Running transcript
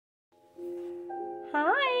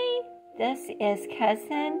Hi, this is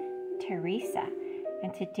Cousin Teresa,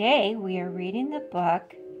 and today we are reading the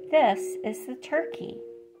book, This is the Turkey.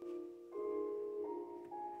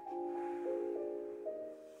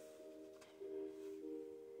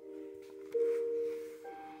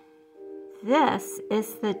 This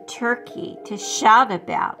is the turkey to shout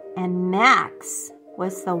about, and Max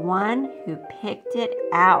was the one who picked it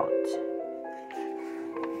out.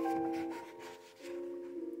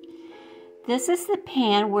 This is the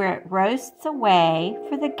pan where it roasts away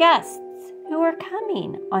for the guests who are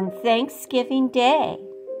coming on Thanksgiving Day.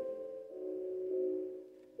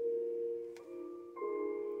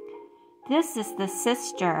 This is the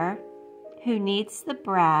sister who kneads the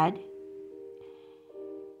bread,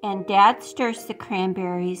 and Dad stirs the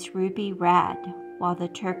cranberries ruby red while the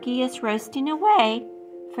turkey is roasting away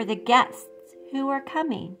for the guests who are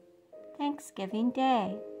coming Thanksgiving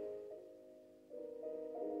Day.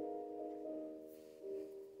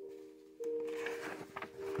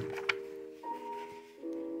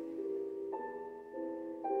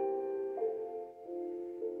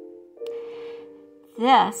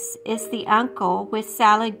 This is the uncle with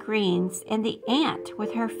salad greens and the aunt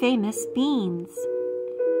with her famous beans,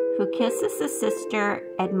 who kisses the sister,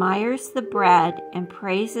 admires the bread, and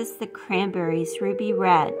praises the cranberries ruby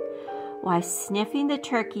red, while sniffing the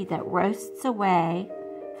turkey that roasts away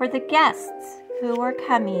for the guests who are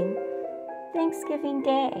coming Thanksgiving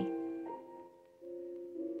Day.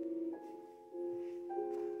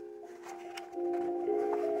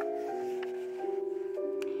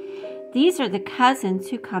 These are the cousins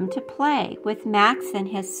who come to play with Max and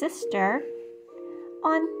his sister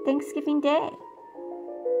on Thanksgiving Day.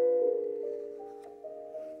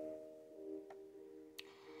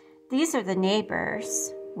 These are the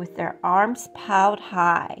neighbors with their arms piled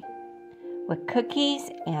high with cookies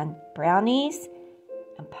and brownies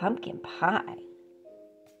and pumpkin pie.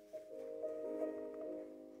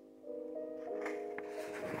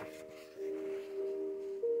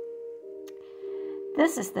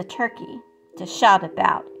 This is the turkey to shout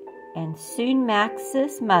about, and soon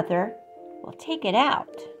Max's mother will take it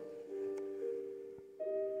out.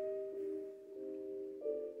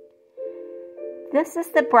 This is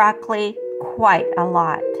the broccoli, quite a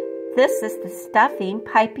lot. This is the stuffing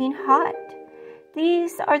piping hot.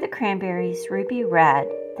 These are the cranberries ruby red,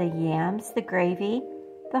 the yams, the gravy,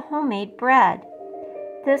 the homemade bread.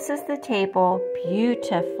 This is the table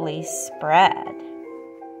beautifully spread.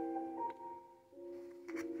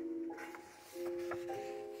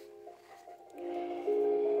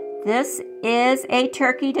 This is a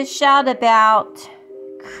turkey to shout about,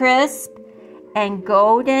 crisp and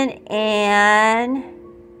golden and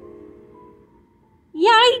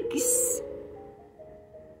yikes!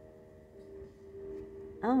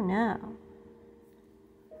 Oh no.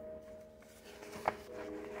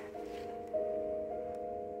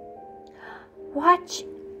 Watch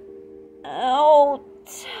out!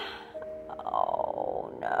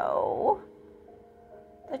 Oh no.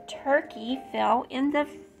 The turkey fell in the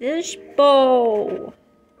fish bowl.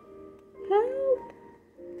 Help!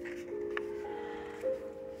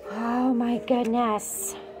 Oh my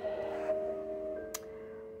goodness.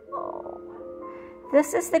 Oh.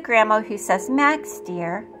 This is the grandma who says, Max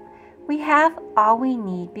dear, we have all we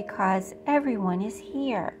need because everyone is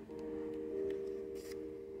here.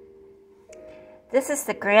 This is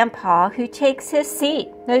the grandpa who takes his seat.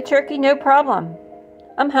 No turkey, no problem.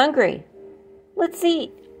 I'm hungry. Let's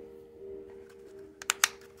eat.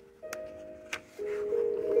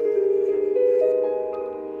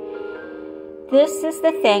 This is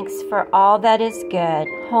the thanks for all that is good,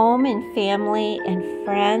 home and family and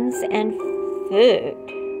friends and food.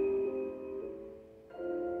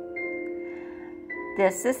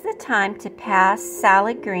 This is the time to pass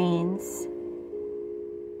salad greens,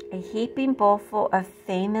 a heaping bowlful of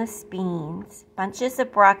famous beans, bunches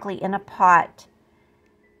of broccoli in a pot,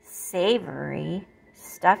 savory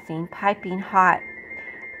stuffing piping hot,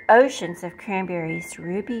 oceans of cranberries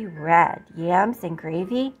ruby red, yams and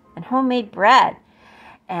gravy, and homemade bread.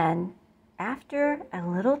 And after a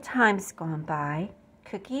little time's gone by,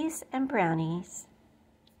 cookies and brownies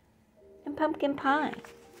and pumpkin pie.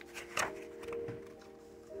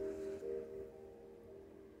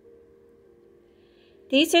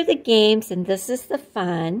 These are the games and this is the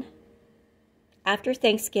fun after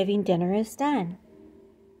Thanksgiving dinner is done.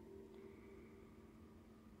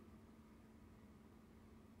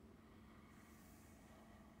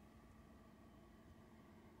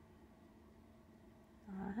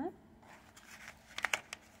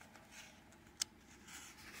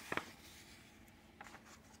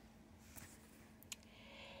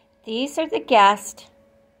 These are the guests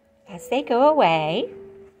as they go away.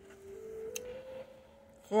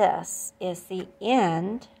 This is the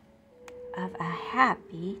end of a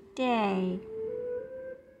happy day.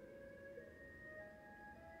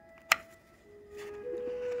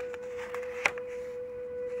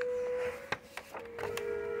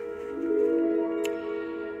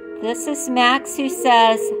 This is Max who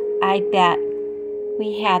says, I bet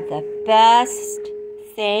we had the best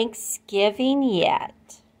Thanksgiving yet.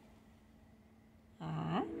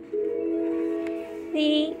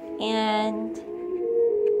 The end.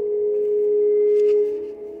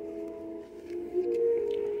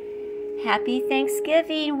 Happy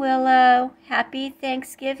Thanksgiving, Willow. Happy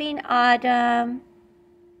Thanksgiving, Autumn.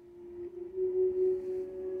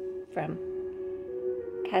 From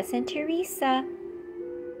Cousin Teresa.